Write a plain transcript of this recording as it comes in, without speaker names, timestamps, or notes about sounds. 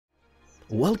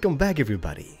Welcome back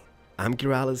everybody, I'm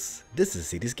Keralis, this is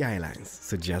City Skylines,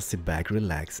 so just sit back,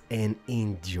 relax and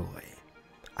enjoy.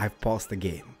 I've paused the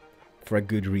game for a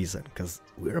good reason, because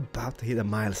we're about to hit a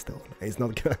milestone. It's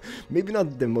not gonna, maybe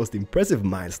not the most impressive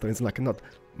milestone, it's like not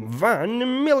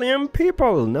 1 million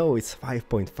people, no, it's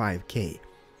 5.5k.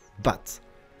 But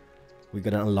we're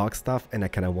gonna unlock stuff and I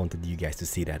kinda wanted you guys to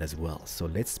see that as well. So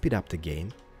let's speed up the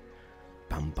game.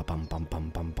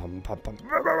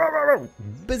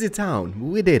 Busy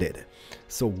town, we did it.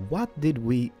 So what did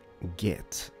we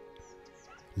get?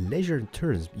 Leisure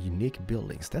turns, unique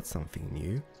buildings, that's something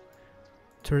new.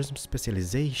 Tourism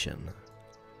specialization.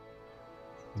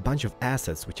 Bunch of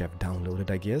assets which I've downloaded,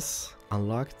 I guess.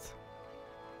 Unlocked.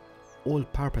 All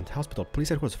power plant, hospital, police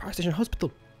headquarters, fire station,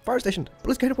 hospital, fire station,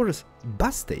 police headquarters,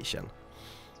 bus station.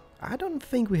 I don't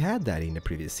think we had that in the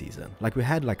previous season. Like we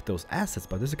had like those assets,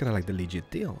 but this is kind of like the legit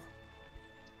deal.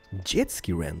 Jet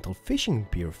ski rental, fishing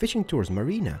pier, fishing tours,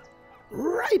 marina,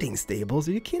 riding stables.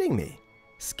 Are you kidding me?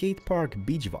 Skate park,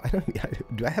 beach.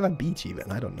 Do I have a beach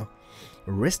even? I don't know.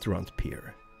 Restaurant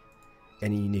pier.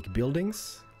 Any unique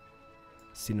buildings?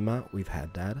 Cinema, we've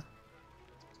had that.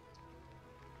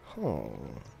 Oh.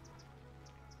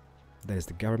 There's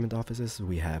the government offices.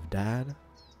 We have that.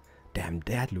 Damn,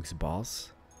 that looks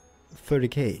boss.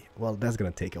 30k, well that's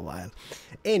gonna take a while.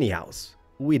 Anyhows,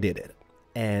 we did it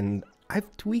and I've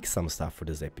tweaked some stuff for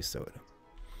this episode.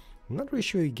 I'm not really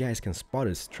sure you guys can spot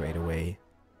it straight away,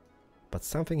 but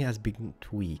something has been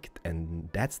tweaked and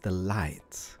that's the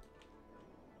lights.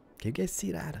 Can you guys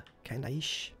see that? Kinda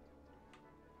ish.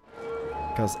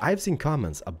 Because I've seen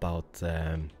comments about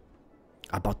the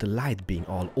light being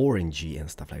all orangey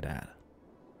and stuff like that.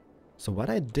 So what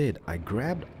I did, I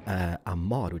grabbed a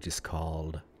mod which is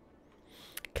called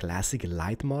Classic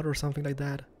Light mod or something like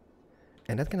that,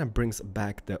 and that kind of brings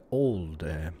back the old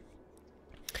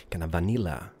kind of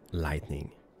vanilla lightning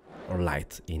or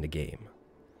light in the game.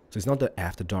 So it's not the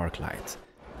after dark light.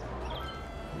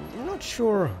 I'm not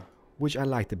sure which I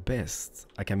like the best.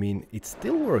 Like, I mean, it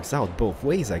still works out both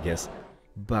ways, I guess,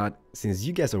 but since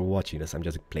you guys are watching this, I'm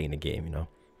just playing the game, you know.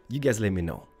 You guys let me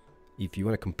know if you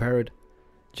want to compare it.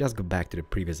 Just go back to the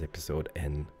previous episode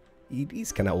and it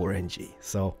is kind of orangey,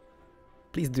 so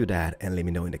please do that and let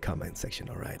me know in the comment section,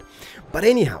 alright? But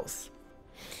anyhows,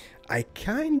 I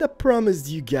kinda promised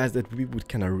you guys that we would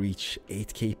kinda reach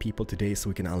 8k people today so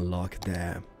we can unlock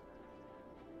the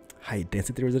high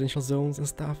density residential zones and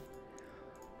stuff.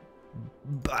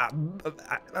 But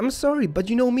I'm sorry, but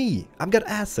you know me, I've got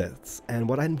assets, and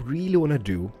what I really wanna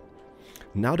do,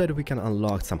 now that we can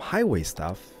unlock some highway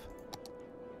stuff,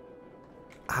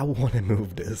 I want to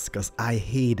move this because I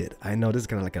hate it. I know this is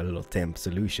kind of like a little temp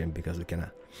solution because we kind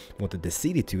of wanted the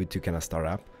city to kind of start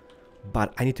up,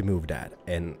 but I need to move that.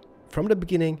 And from the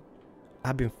beginning,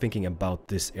 I've been thinking about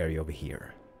this area over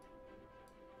here.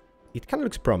 It kind of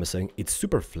looks promising. It's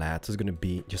super flat, so it's going to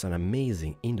be just an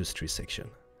amazing industry section.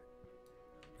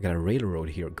 We got a railroad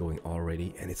here going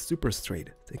already, and it's super straight.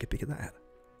 Take a peek at that.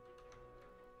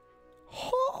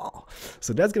 Oh,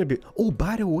 so that's going to be... Oh,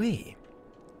 by the way...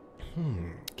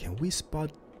 can we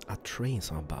spot a train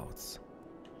somebouts?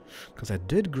 Because I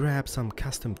did grab some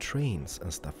custom trains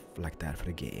and stuff like that for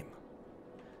the game.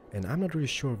 And I'm not really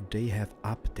sure if they have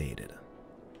updated.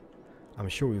 I'm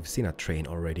sure we've seen a train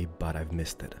already, but I've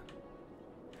missed it.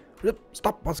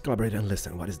 Stop, pause, collaborate and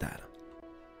listen. What is that?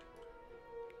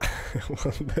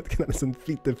 Well, that kind of doesn't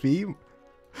fit the theme.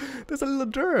 There's a little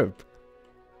derp.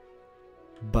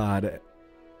 But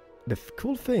the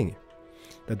cool thing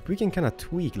that we can kind of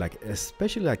tweak, like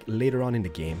especially like later on in the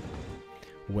game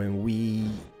when we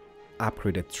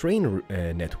upgrade the train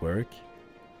network,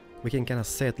 we can kind of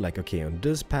set like, okay, on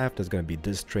this path there's going to be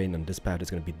this train, on this path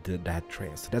there's going to be that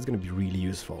train, so that's going to be really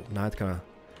useful. Now it kind of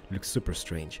looks super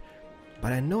strange,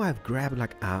 but I know I've grabbed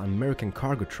like an American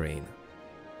cargo train.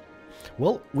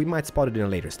 Well, we might spot it in a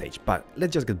later stage, but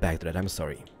let's just get back to that. I'm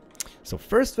sorry. So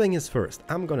first thing is first,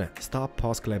 I'm gonna stop,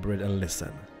 pause, collaborate and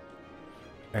listen.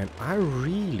 And I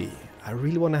really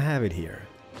want to have it here.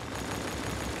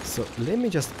 So let me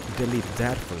just delete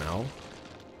that for now.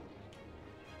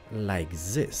 Like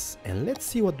this. And let's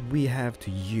see what we have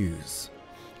to use.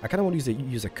 I kind of want to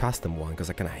use a custom one because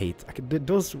I kind of hate...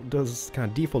 those kind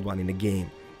of default one in the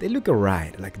game. They look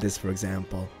alright, like this for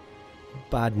example.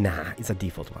 But nah, it's a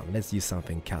default one. Let's use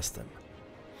something custom.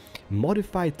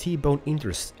 Modified T-bone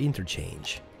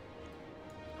interchange.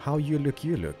 How you look,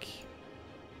 you look.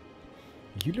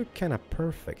 You look kind of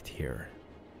perfect here.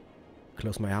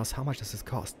 Close my house. How much does this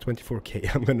cost?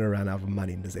 24k. I'm gonna run out of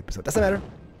money in this episode. Doesn't matter.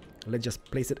 Let's just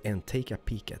place it and take a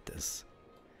peek at this.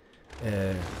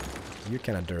 You're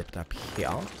kind of derped up here,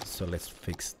 so let's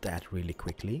fix that really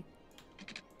quickly.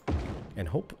 And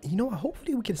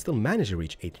hopefully we can still manage to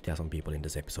reach 80,000 people in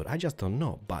this episode. I just don't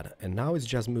know. But and now it's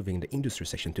just moving the industry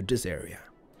section to this area.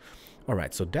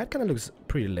 Alright, so that kind of looks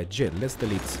pretty legit. Let's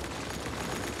delete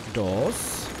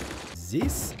those,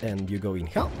 this, and you go in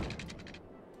here.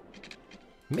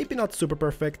 Maybe not super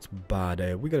perfect, but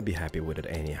we're gonna be happy with it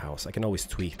anyhow. So I can always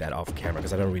tweak that off camera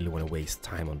because I don't really want to waste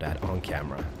time on that on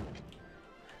camera.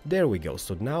 There we go.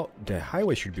 So now the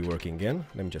highway should be working again.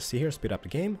 Let me just see here, speed up the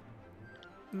game.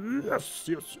 Yes.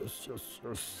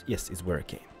 Yes, it's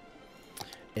working.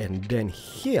 And then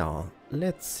here,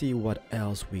 let's see what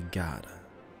else we got.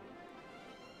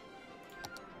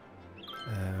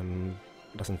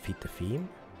 Doesn't fit the theme.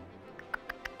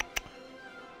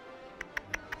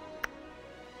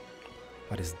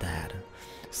 What is that?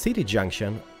 City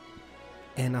junction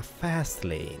and a fast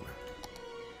lane.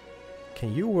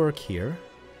 Can you work here?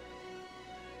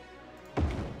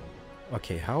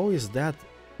 Okay, how is that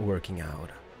working out?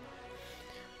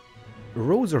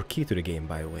 Roads are key to the game,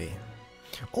 by the way.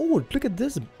 Oh, look at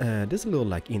this! This little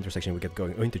like intersection we got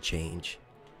going, or interchange.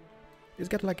 It's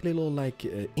got like little like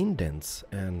indents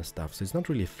and stuff, so it's not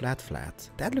really flat.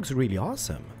 That looks really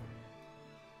awesome.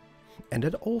 And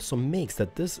that also makes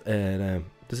that this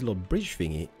little bridge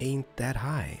thingy ain't that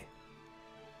high.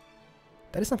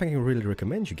 That is something I can really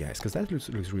recommend you guys, because that looks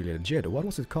really legit. What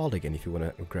was it called again if you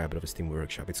want to grab it off a Steam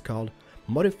Workshop? It's called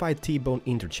Modified T-Bone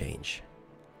Interchange.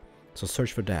 So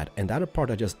search for that. And the other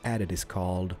part I just added is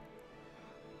called...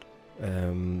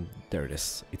 there it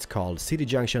is. It's called City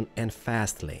Junction and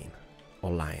Fast Lane.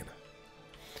 Or line.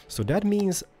 So that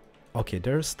means... Okay,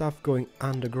 there's stuff going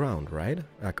underground, right?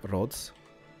 Like roads.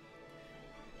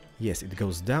 Yes, it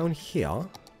goes down here,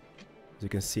 as you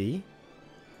can see.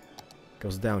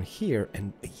 Goes down here,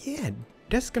 and yeah,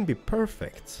 that's gonna be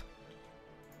perfect.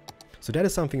 So that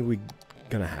is something we're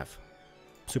gonna have.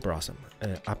 Super awesome.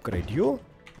 Upgrade you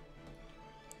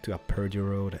to a Purdy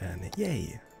Road, and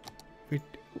yay!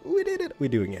 We did it! We're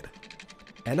doing it.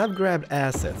 And I've grabbed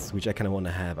assets, which I kind of want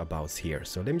to have about here.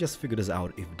 So let me just figure this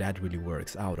out if that really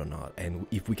works out or not, and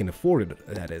if we can afford it,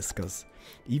 that is, because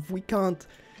if we can't,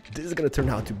 this is gonna turn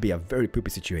out to be a very poopy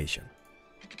situation.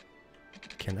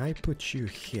 Can I put you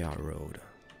here, road?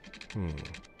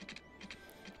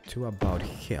 To about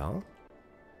here.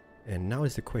 And now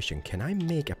is the question, can I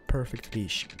make a perfectly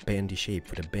bendy shape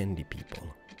for the bendy people?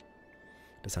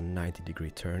 That's a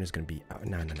 90-degree turn. It's gonna be...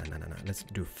 no. Let's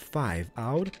do 5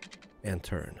 out and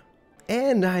turn.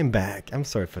 And I'm back. I'm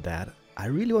sorry for that. I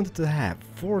really wanted to have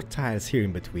 4 tiles here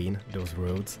in between those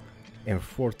roads and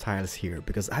 4 tiles here,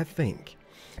 because I think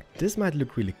this might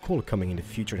look really cool coming in the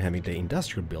future and having the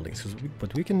industrial buildings. So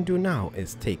what we can do now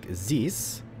is take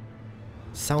this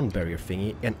sound barrier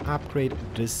thingy and upgrade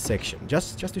this section.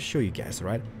 Just to show you guys,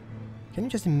 right? Can you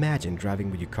just imagine driving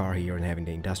with your car here and having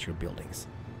the industrial buildings?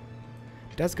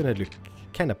 That's gonna look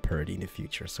kind of pretty in the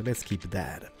future, so let's keep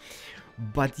that.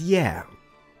 But yeah,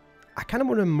 I kind of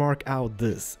want to mark out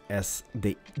this as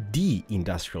the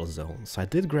industrial zone. So I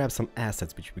did grab some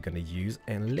assets which we're gonna use,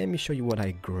 and let me show you what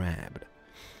I grabbed.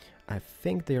 I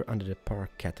think they're under the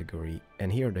park category,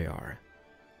 and here they are.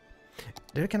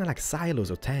 They're kind of like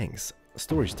silos or tanks,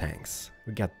 storage tanks.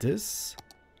 We got this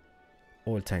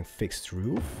oil tank fixed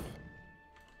roof.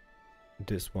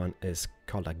 This one is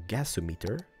called a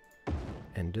gasometer.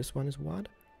 And this one is what?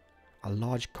 A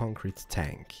large concrete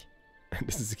tank. And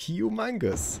this is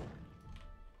humongous.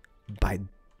 But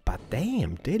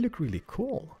damn, they look really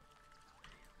cool.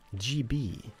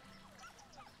 GB.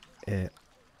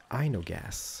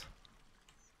 Inogas.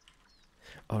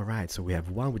 Alright, so we have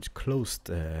one with closed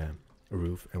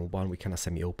roof and one with kind of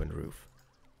semi-open roof.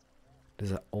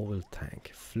 There's an oil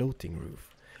tank, floating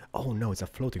roof. Oh no, it's a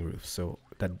floating roof. So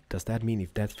does that mean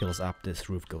if that fills up, this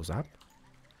roof goes up?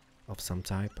 Of some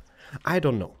type? I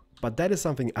don't know. But that is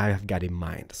something I have got in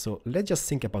mind. So let's just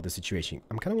think about the situation.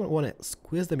 I'm kind of want to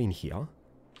squeeze them in here.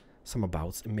 Some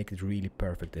abouts and make it really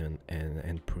perfect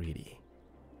and pretty.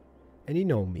 And you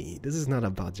know me, this is not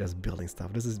about just building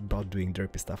stuff. This is about doing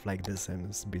derpy stuff like this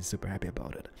and be super happy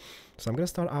about it. So I'm gonna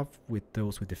start off with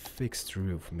those with the fixed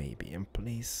roof maybe, and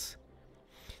place...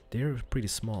 They're pretty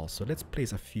small, so let's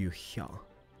place a few here.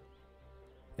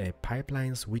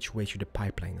 Pipelines, which way should the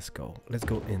pipelines go? Let's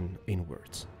go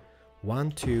inwards.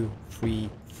 1, 2, 3,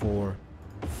 4,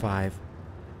 5,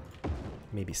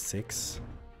 maybe 6.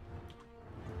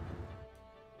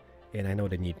 And I know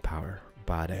they need power,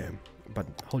 but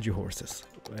hold your horses.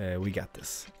 We got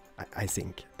this. I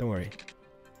think. Don't worry.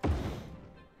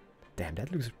 Damn,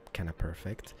 that looks kind of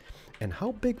perfect. And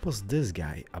how big was this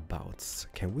guy about?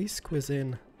 Can we squeeze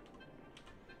in?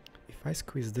 If I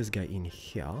squeeze this guy in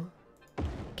here,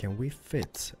 can we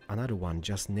fit another one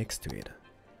just next to it?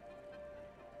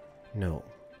 No.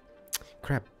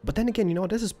 Crap. But then again, you know,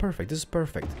 this is perfect. This is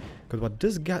perfect. Because what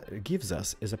this gives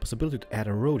us is a possibility to add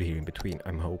a road here in between.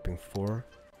 I'm hoping for...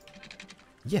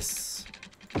 Yes!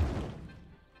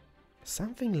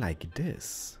 Something like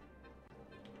this.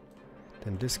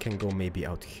 Then this can go maybe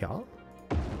out here.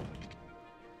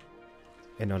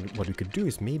 And what we could do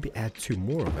is maybe add 2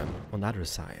 more of them on the other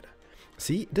side.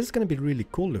 See, this is going to be really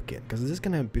cool looking, because this is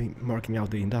going to be marking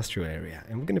out the industrial area.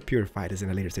 And we're going to purify this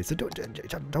in a later stage, so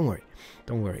don't worry.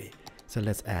 Don't worry. So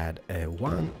let's add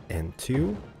 1 and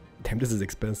 2. Damn, this is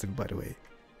expensive, by the way.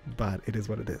 But it is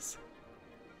what it is.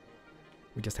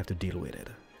 We just have to deal with it.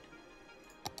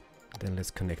 Then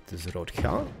let's connect this road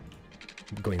here.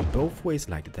 Going both ways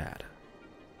like that.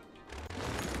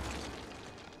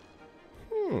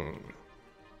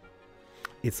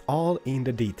 It's all in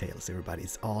the details, everybody.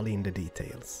 It's all in the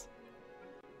details.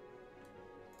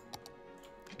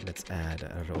 Let's add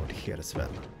a road here as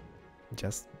well.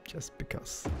 Just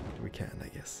because we can, I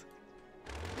guess.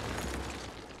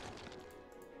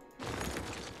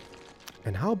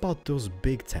 And how about those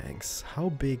big tanks? How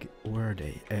big were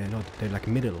they? No, they're like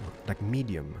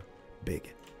medium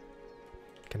big.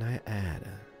 Can I add?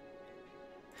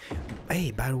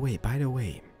 Hey, by the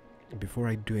way. Before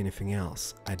I do anything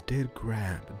else, I did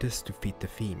grab this to fit the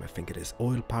theme. I think it is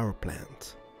oil power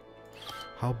plant.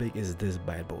 How big is this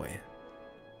bad boy?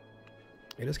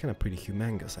 It is kind of pretty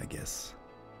humongous, I guess.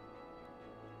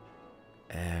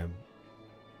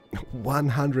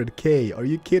 100k, are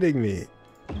you kidding me?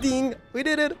 Ding, we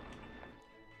did it!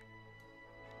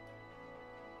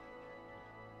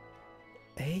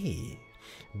 Hey,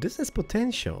 this has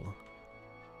potential.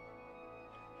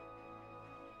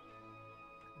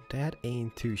 That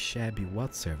ain't too shabby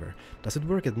whatsoever. Does it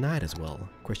work at night as well?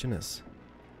 Question is.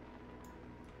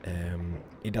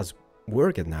 It does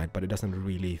work at night, but it doesn't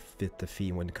really fit the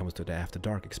theme when it comes to the After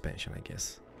Dark expansion, I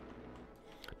guess.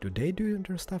 Do they do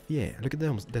their stuff? Yeah, look at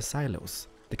them, the silos.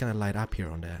 They kind of light up here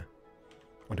on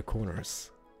the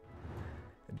corners.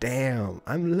 Damn,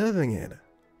 I'm loving it.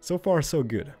 So far, so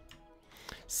good.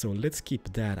 So let's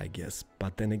keep that, I guess.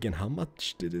 But then again, how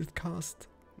much did it cost?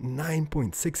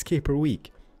 9.6k per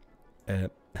week.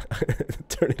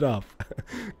 Turn it off.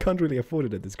 Can't really afford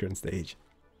it at this current stage.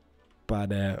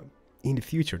 But in the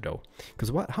future, though, because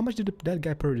how much did that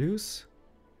guy produce?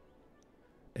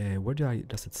 Where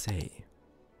does it say?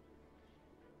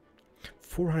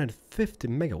 450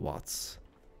 megawatts.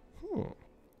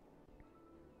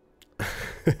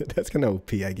 That's kind of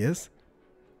OP, I guess.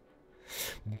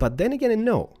 But then again,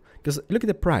 no, because look at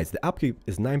the price. The upkeep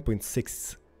is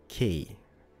 9.6k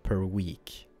per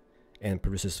week. And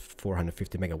produces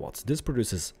 450 megawatts. This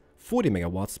produces 40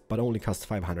 megawatts, but only costs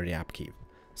 500 in upkeep.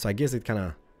 So I guess it kind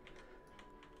of...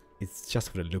 It's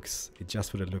just for the looks. It's just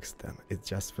for the looks then. It's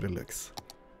just for the looks.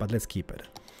 But let's keep it.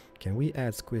 Can we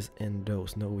add squiz and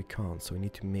dose? No, we can't. So we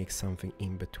need to make something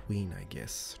in between, I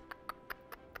guess.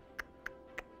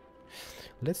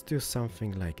 Let's do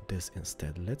something like this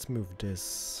instead. Let's move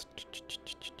this...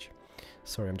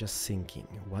 Sorry, I'm just thinking.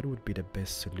 What would be the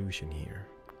best solution here?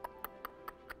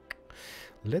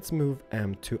 Let's move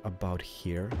to about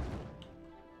here.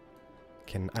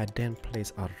 Can I then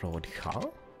place a road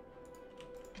here?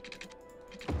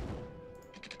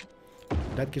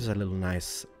 That gives a little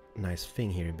nice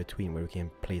thing here in between where we can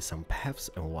place some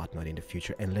paths and whatnot in the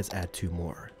future. And let's add 2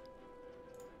 more.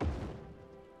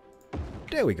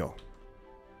 There we go.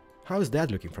 How is that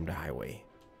looking from the highway?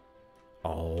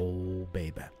 Oh,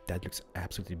 baby, that looks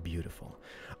absolutely beautiful.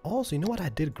 Also, you know what I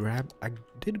did grab? I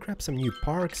did grab some new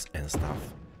parks and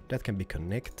stuff that can be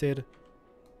connected.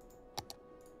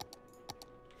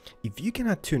 If you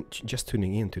cannot just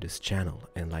tuning into this channel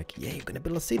and like, yeah, you're gonna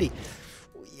build a city,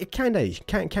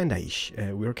 kinda-ish.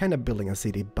 We're kind of building a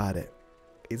city, but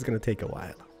it's gonna take a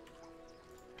while.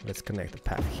 Let's connect a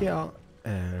path here,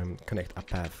 connect a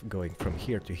path going from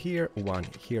here to here, one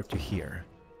here to here.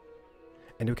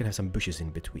 And we can have some bushes in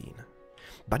between.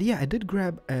 But yeah, I did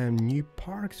grab new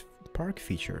park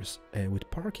features with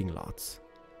parking lots.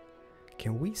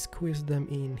 Can we squeeze them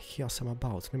in here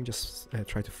somebouts? Let me just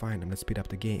try to find them. Let's speed up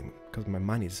the game because my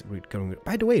money is going.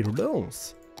 By the way,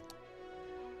 loans.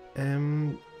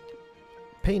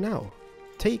 Pay now.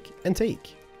 Take and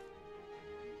take.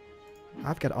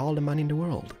 I've got all the money in the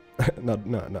world.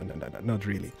 Not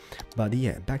really. But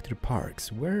yeah, back to the parks.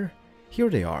 Here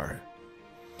they are.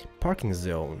 Parking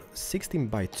zone 16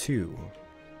 by 2.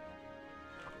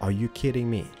 Are you kidding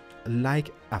me?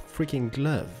 Like a freaking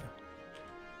glove.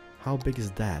 How big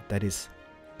is that? That is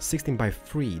 16 by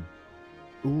 3.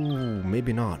 Ooh,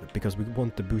 maybe not, because we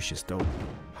want the bushes though.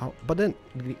 How? But then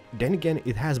again,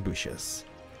 it has bushes.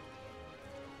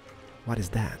 What is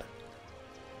that?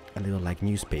 a little like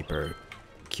newspaper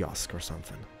kiosk or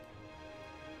something.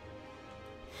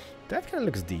 That kind of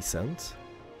looks decent.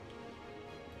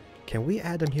 Can we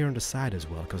add them here on the side as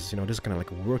well? Because, you know, this is kind of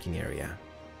like a working area.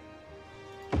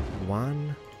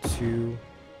 1, 2.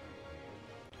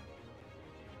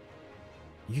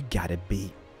 You gotta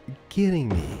be kidding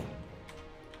me.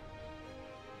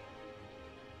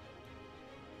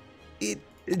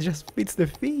 It just fits the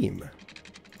theme.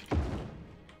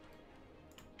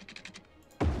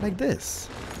 Like this.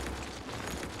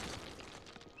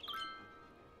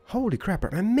 Holy crap,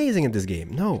 I'm amazing at this game.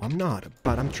 No, I'm not,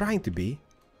 but I'm trying to be.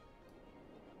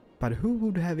 But who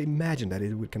would have imagined that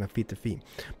it would kind of fit the theme?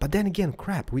 But then again,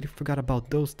 crap, we forgot about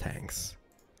those tanks.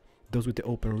 Those with the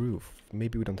open roof.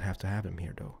 Maybe we don't have to have them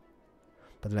here though.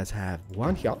 But let's have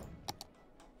one here.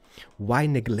 Why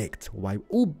neglect? Why?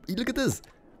 Oh, look at this!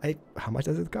 How much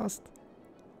does it cost?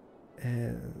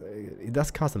 It does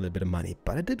cost a little bit of money,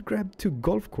 but I did grab 2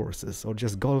 golf courses or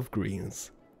just golf greens.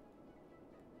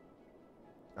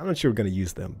 I'm not sure we're gonna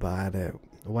use them, but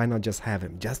why not just have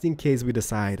him? Just in case we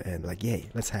decide and like, yay,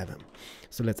 let's have him.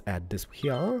 So let's add this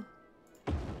here.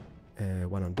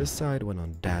 One on this side, one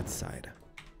on that side.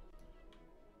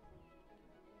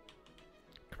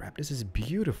 Crap, this is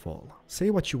beautiful. Say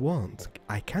what you want.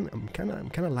 I'm kind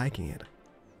of liking it.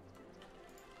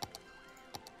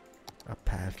 A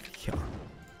path here.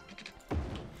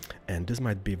 And this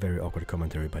might be very awkward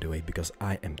commentary, by the way, because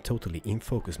I am totally in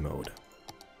focus mode.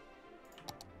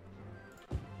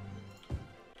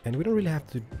 And we don't really have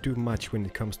to do much when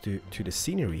it comes to the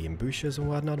scenery and bushes and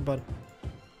whatnot, but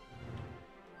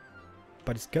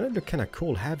it's gonna look kind of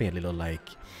cool having a little like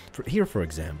here, for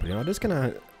example. You know, it's kind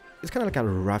of like a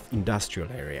rough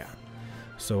industrial area.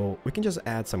 So we can just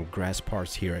add some grass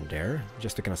parts here and there,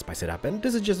 just to kind of spice it up. And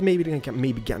this is just maybe like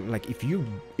if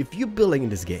you're building in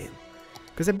this game,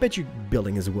 because I bet you're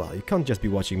building as well. You can't just be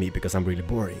watching me because I'm really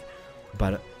boring.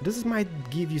 But this might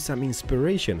give you some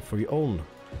inspiration for your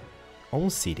own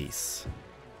cities.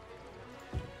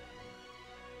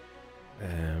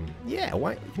 Yeah,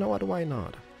 why? You know what? Why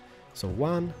not? So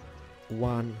 1,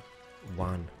 1,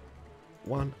 1,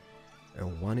 1,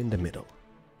 and 1 in the middle.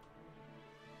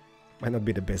 Might not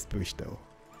be the best bush though,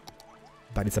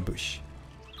 but it's a bush.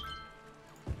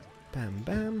 Bam,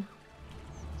 bam.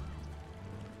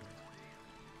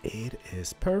 It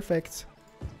is perfect.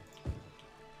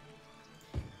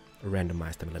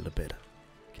 Randomize them a little bit.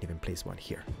 Can even place one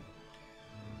here.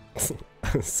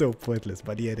 So pointless,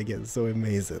 but yet again, so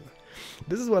amazing.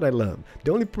 This is what I love.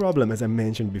 The only problem, as I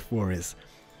mentioned before, is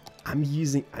I'm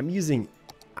using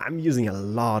a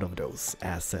lot of those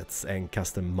assets and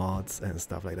custom mods and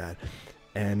stuff like that.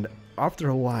 And after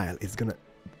a while, that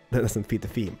doesn't fit the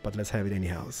theme, but let's have it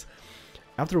anyhow.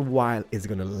 After a while, it's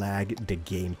gonna lag the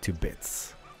game to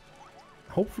bits.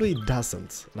 Hopefully it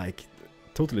doesn't, like,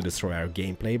 totally destroy our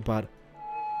gameplay, but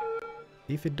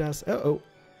if it does... Uh-oh,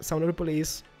 sound of the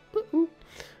police.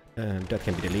 That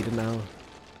can be deleted now.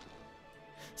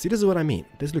 See, this is what I mean.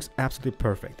 This looks absolutely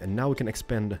perfect, and now we can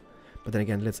expand. But then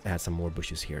again, let's add some more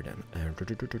bushes here then. Do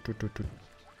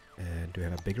we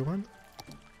have a bigger one?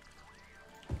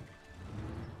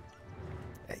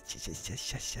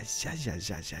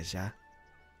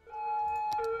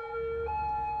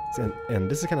 And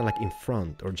this is kind of like in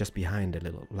front or just behind a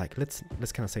little. Like let's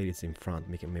kind of say it's in front.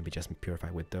 We can maybe just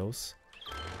purify with those.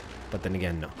 But then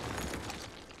again, no.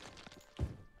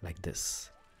 Like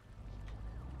this.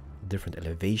 Different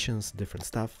elevations, different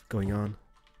stuff going on.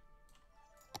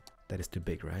 That is too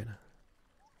big, right?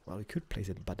 Well, we could place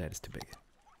it, but that is too big.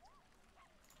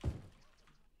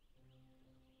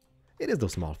 It is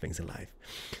those small things in life.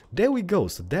 There we go.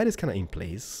 So that is kind of in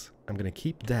place. I'm gonna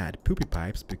keep that poopy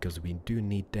pipes because we do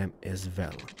need them as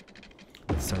well.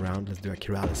 Let's do a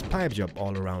Keralis pipe job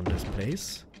all around this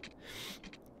place.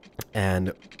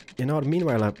 And you know,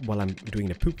 meanwhile, while I'm doing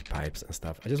the poopy pipes and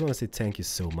stuff, I just want to say thank you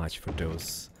so much for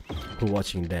those who are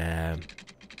watching the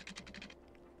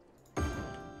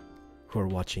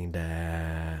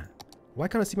Why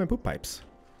can't I see my poop pipes?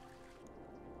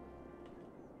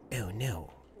 Oh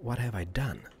no, what have I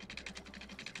done?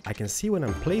 I can see when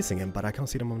I'm placing them, but I can't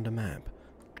see them on the map.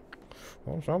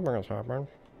 Well, something has happened.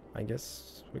 I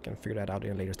guess we can figure that out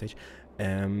in a later stage.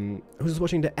 Who's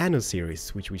watching the Anno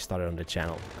series, which we started on the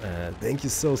channel? Thank you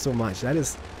so much. That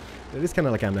is kind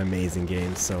of like an amazing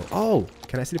game. So, oh,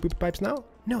 can I see the poopy pipes now?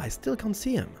 No, I still can't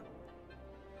see them.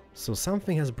 So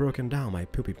something has broken down my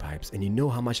poopy pipes, and you know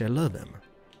how much I love them.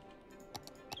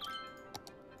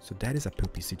 So that is a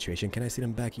poopy situation. Can I see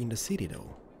them back in the city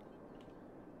though?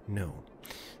 No.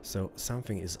 So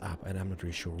something is up, and I'm not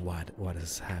really sure what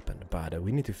has happened, but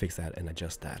we need to fix that and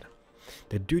adjust that.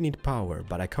 They do need power,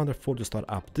 but I can't afford to start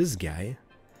up this guy.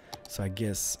 So I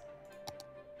guess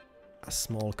a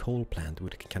small coal plant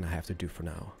would kind of have to do for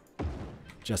now.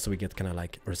 Just so we get kind of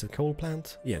like, or is it coal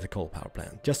plant? Yeah, it's a coal power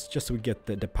plant. Just so we get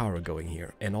the power going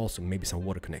here, and also maybe some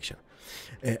water connection.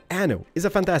 Anno is a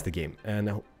fantastic game,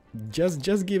 and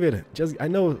just give it. I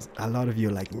know a lot of you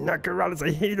are like, no, Keralis,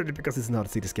 I hated it because it's not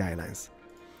City Skylines.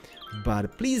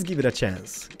 But please give it a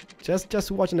chance.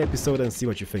 Just watch an episode and see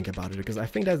what you think about it, because I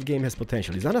think that game has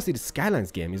potential. It's not a City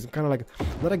Skylines game. It's kind of like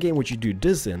not a game which you do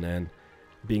this in and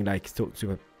being like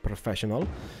super professional,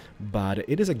 but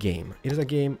it is a game. It is a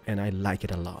game, and I like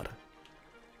it a lot.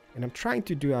 And I'm trying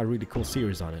to do a really cool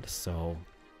series on it, so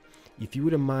if you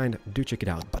wouldn't mind, do check it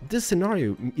out. But this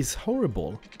scenario is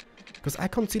horrible because I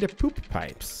can't see the poop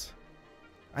pipes.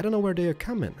 I don't know where they are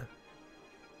coming.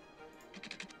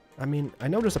 I mean, I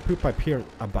know there's a poop pipe here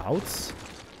abouts,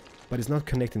 but it's not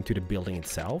connecting to the building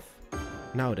itself.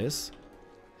 Now it is.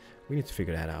 We need to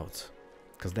figure that out,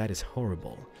 because that is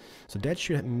horrible. So that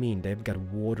should mean they've got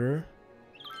water.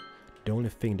 The only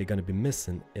thing they're gonna be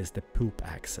missing is the poop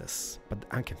access, but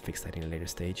I can fix that in a later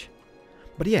stage.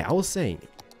 But yeah, I was saying,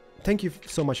 thank you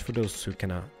so much for those who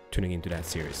kind of tuning into that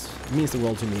series. It means the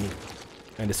world to me,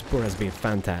 and the support has been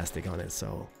fantastic on it,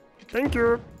 so thank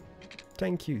you!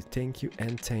 Thank you,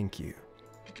 and thank you.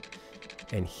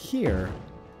 And here,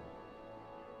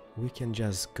 we can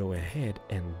just go ahead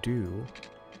and do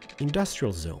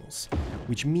industrial zones,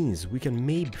 which means we can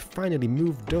maybe finally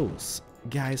move those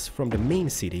guys from the main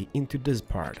city into this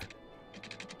part.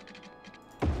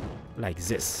 Like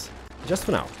this. Just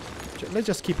for now. Let's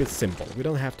just keep it simple. We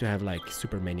don't have to have like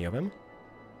super many of them.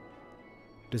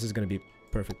 This is gonna be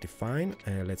perfectly fine.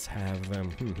 Let's have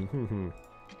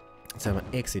let's have an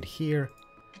exit here,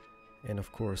 and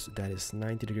of course that is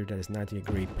 90 degree, that is 90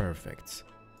 degree, perfect.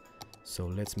 So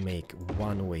let's make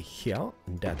one way here,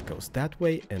 and that goes that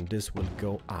way, and this will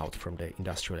go out from the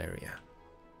industrial area.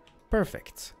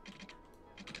 Perfect.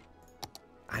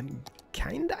 I'm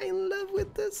kinda in love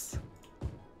with this.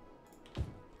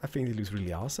 I think it looks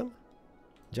really awesome.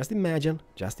 Just imagine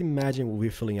we're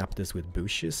filling up this with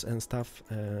bushes and stuff,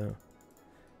 and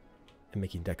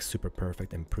making that super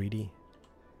perfect and pretty.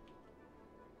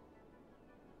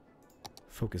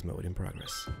 Focus mode in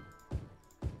progress.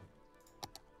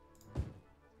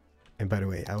 And by the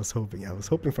way, I was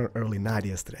hoping for an early night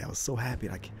yesterday. I was so happy.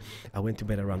 Like, I went to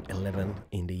bed around 11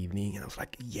 in the evening, and I was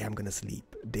like, yeah, I'm gonna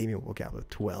sleep. Damien woke up at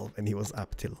 12, and he was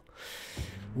up till,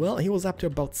 well, he was up to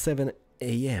about 7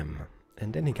 AM,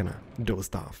 and then he kind of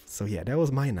dozed off. So yeah, that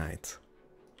was my night.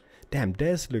 Damn,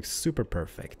 this looks super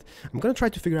perfect. I'm gonna try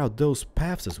to figure out those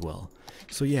paths as well.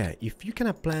 So yeah, if you kind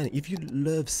of plan, if you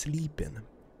love sleeping,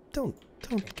 don't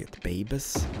get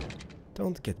babies.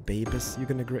 Don't get babies. You're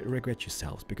gonna regret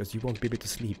yourselves, because you won't be able to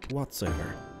sleep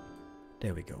whatsoever.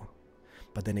 There we go.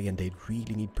 But then again, they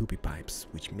really need poopy pipes,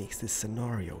 which makes this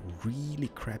scenario really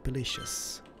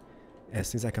crappylicious.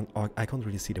 Since I can't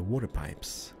really see the water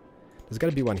pipes. There's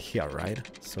gotta be one here, right?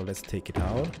 So let's take it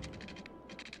out.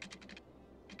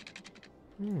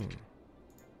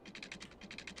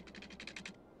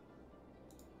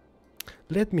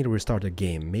 Let me restart the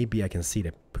game. Maybe I can see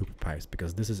the poop pipes,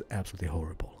 because this is absolutely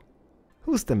horrible.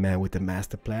 Who's the man with the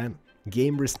master plan?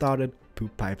 Game restarted,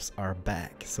 poop pipes are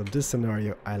back. So this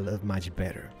scenario I love much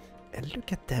better. And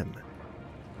look at them.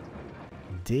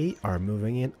 They are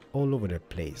moving in all over the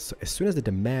place. So as soon as the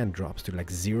demand drops to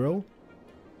like 0,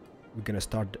 we're gonna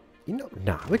start, you know,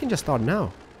 nah, we can just start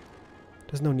now.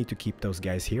 There's no need to keep those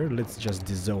guys here. Let's just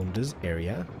dezone this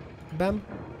area. Bam.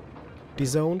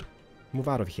 Dezoned, move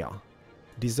out of here.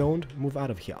 Dezoned, move out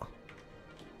of here.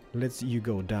 Let's you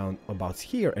go down about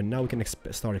here, and now we can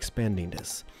start expanding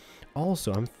this.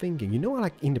 Also, I'm thinking, you know,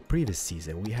 like in the previous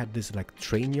season, we had this like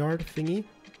train yard thingy.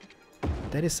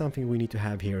 That is something we need to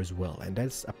have here as well, and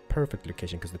that's a perfect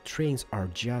location because the trains are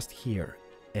just here,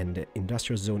 and the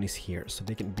industrial zone is here, so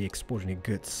they can be exporting the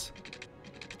goods.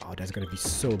 Oh, that's gonna be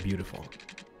so beautiful.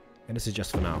 And this is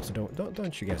just for now, so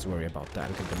don't you guys worry about that.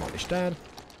 We can demolish that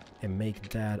and make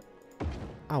that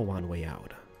a one-way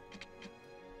out.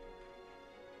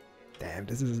 Damn,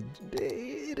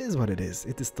 it is what it is.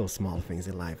 It is those small things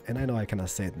in life. And I know I kind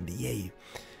of said, yay,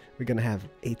 we're gonna have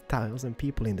 8,000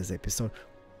 people in this episode.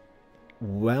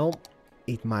 Well,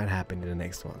 it might happen in the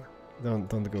next one.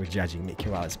 Don't go judging me.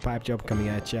 Keralis pipe job coming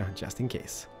at you, just in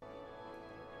case.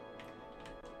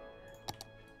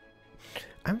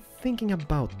 I'm thinking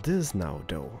about this now,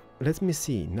 though. Let me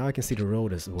see. Now I can see the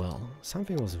road as well.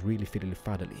 Something was really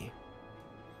fiddly-faddly.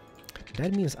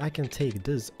 That means I can take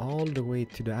this all the way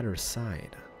to the other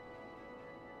side.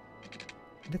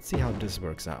 Let's see how this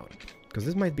works out. Because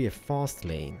this might be a fast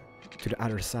lane. to the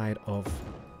other side of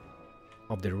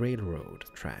the railroad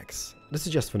tracks. This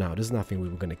is just for now. This is nothing we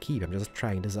were gonna keep. I'm just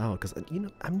trying this out because, you know,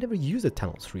 I've never used the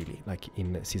tunnels really, like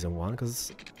in season 1,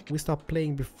 because we stopped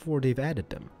playing before they've added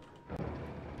them.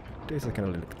 There's a kind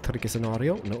of little tricky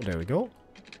scenario. No, there we go.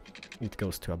 It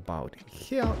goes to about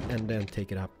here and then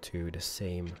take it up to the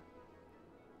same.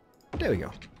 There we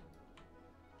go.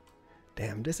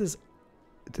 Damn, this is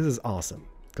awesome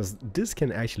because this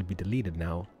can actually be deleted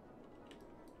now.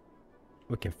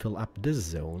 We can fill up this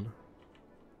zone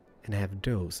and have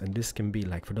those, and this can be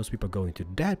like for those people going to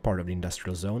that part of the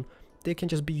industrial zone, they can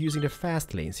just be using the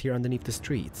fast lanes here underneath the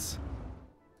streets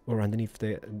or underneath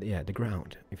the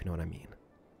ground, if you know what I mean.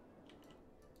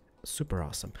 Super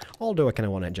awesome. Although I kind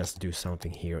of want to just do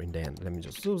something here and then. Let me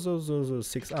just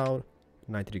 6 out,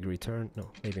 90-degree turn.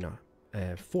 No, maybe not.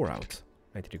 4 out,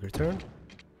 90-degree turn.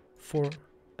 4,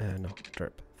 no,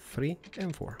 derp. 3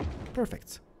 and 4.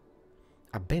 Perfect.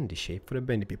 A bendy shape for the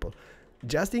bendy people.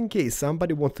 Just in case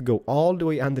somebody wants to go all the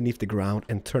way underneath the ground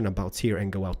and turn about here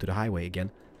and go out to the highway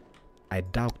again. I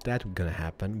doubt that's gonna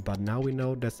happen, but now we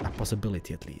know that's a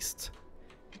possibility at least.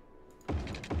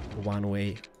 One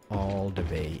way all the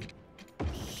way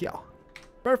here.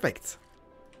 Perfect.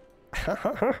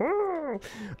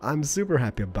 I'm super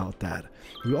happy about that.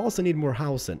 We also need more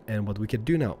housing, and what we can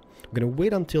do now, we're gonna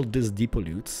wait until this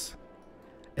depollutes.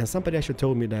 And somebody actually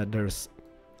told me that there's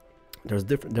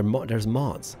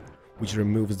mods which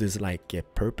removes this like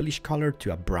purplish color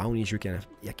to a brownish. You can,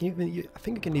 I think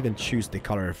you can even choose the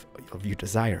color of your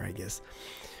desire, I guess.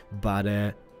 But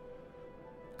I'm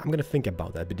gonna think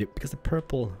about that because the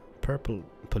purple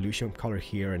pollution color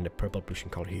here and the purple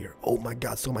pollution color here. Oh my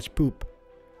god, so much poop.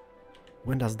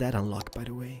 When does that unlock, by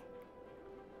the way?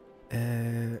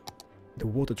 The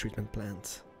water treatment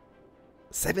plant.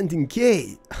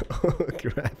 17k! Oh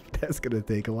crap, that's gonna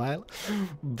take a while.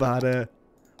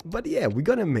 But yeah, we're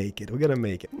gonna make it. We're gonna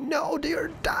make it. No, they're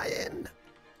dying!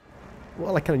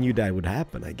 Well, I kinda knew that would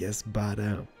happen, I guess, but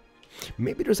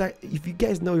maybe there's a... If you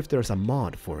guys know if there's a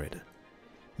mod for it,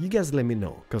 you guys let me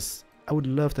know, because I would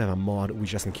love to have a mod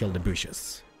which doesn't kill the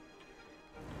bushes.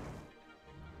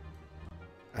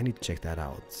 I need to check that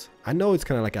out. I know it's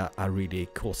kind of like a really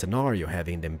cool scenario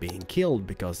having them being killed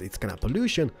because it's kind of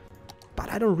pollution,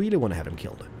 but I don't really want to have them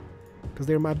killed because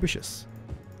they're my bushes.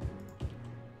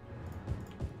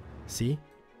 See?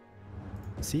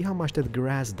 See how much that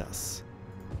grass does?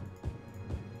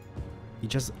 It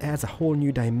just adds a whole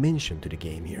new dimension to the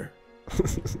game here.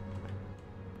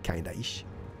 Kinda-ish.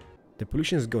 The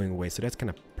pollution is going away, so that's kind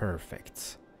of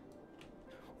perfect.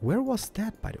 Where was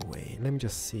that, by the way? Let me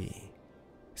just see.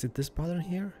 Is it this button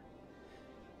here?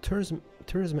 Tourism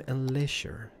and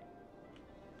leisure.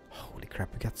 Holy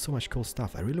crap, we got so much cool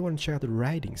stuff. I really want to check out the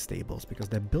riding stables because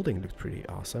that building looks pretty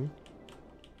awesome.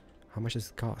 How much does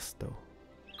it cost though?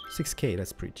 6k,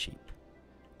 that's pretty cheap.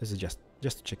 This is just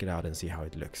to check it out and see how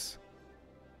it looks.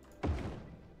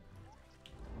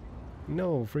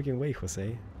 No freaking way,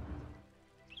 Jose.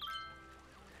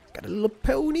 Got a little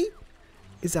pony.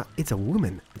 It's a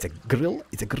woman. It's a girl.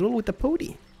 It's a girl with a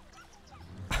pony.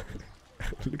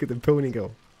 Look at the pony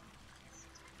go.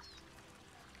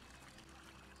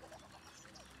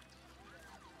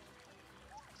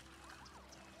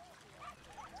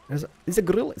 It's a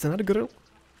grill. It's another grill.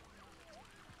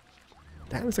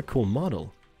 That is a cool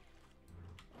model.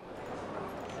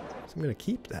 So I'm gonna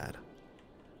keep that.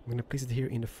 I'm gonna place it here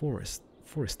in the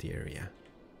foresty area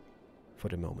for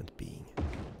the moment being.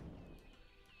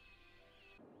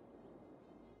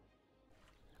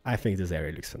 I think this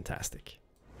area looks fantastic.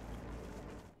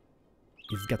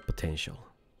 It's got potential,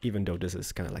 even though this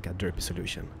is kind of like a derpy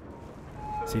solution.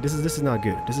 See, this is not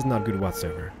good. This is not good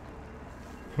whatsoever.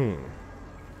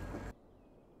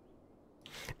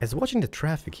 As watching the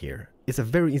traffic here, it's a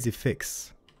very easy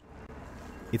fix.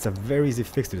 It's a very easy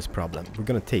fix to this problem. We're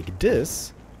gonna take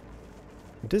this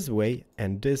way,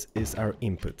 and this is our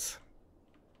input,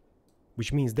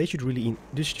 which means they should really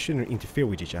this shouldn't interfere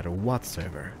with each other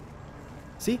whatsoever.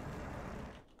 See?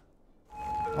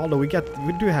 Although we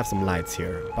do have some lights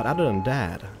here, but other than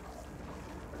that,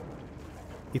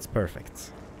 it's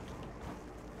perfect.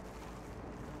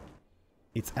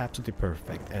 It's absolutely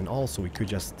perfect. And also we could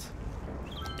just...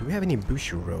 Do we have any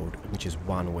bush road, which is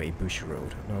one-way bush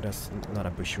road? No, that's not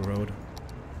a bush road.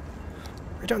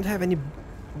 We don't have any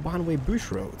one-way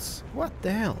bush roads. What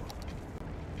the hell?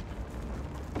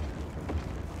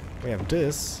 We have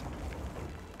this.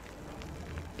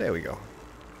 There we go.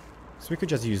 So we could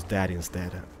just use that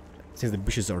instead, since the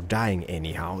bushes are dying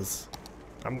anyhow.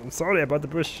 I'm sorry about the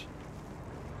bush.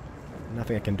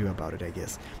 Nothing I can do about it, I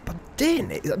guess. But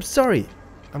then, I'm sorry.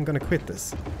 I'm gonna quit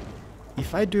this.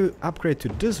 if I do upgrade to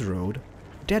this road,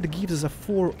 that gives us a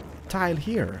 4 tile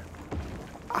here.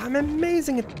 I'm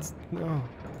amazing at... Oh.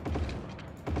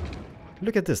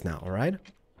 Look at this now, alright?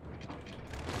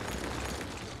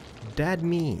 That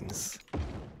means...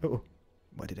 Oh,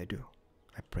 what did I do?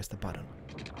 I pressed the button.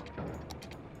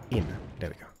 In. There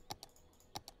we go.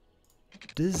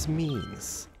 This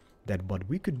means that what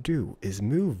we could do is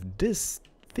move this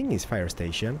thingy's fire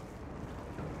station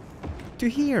to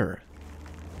here.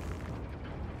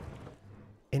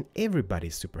 And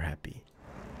everybody's super happy.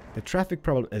 The traffic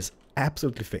problem is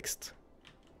absolutely fixed.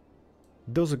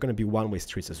 Those are going to be one-way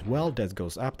streets as well. That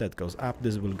goes up,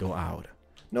 this will go out.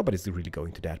 Nobody's really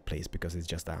going to that place because it's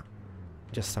just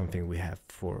something we have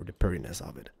for the prettiness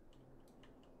of it.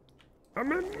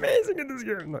 I'm amazing at this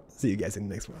game. See you guys in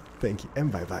the next one. Thank you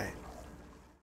and bye-bye.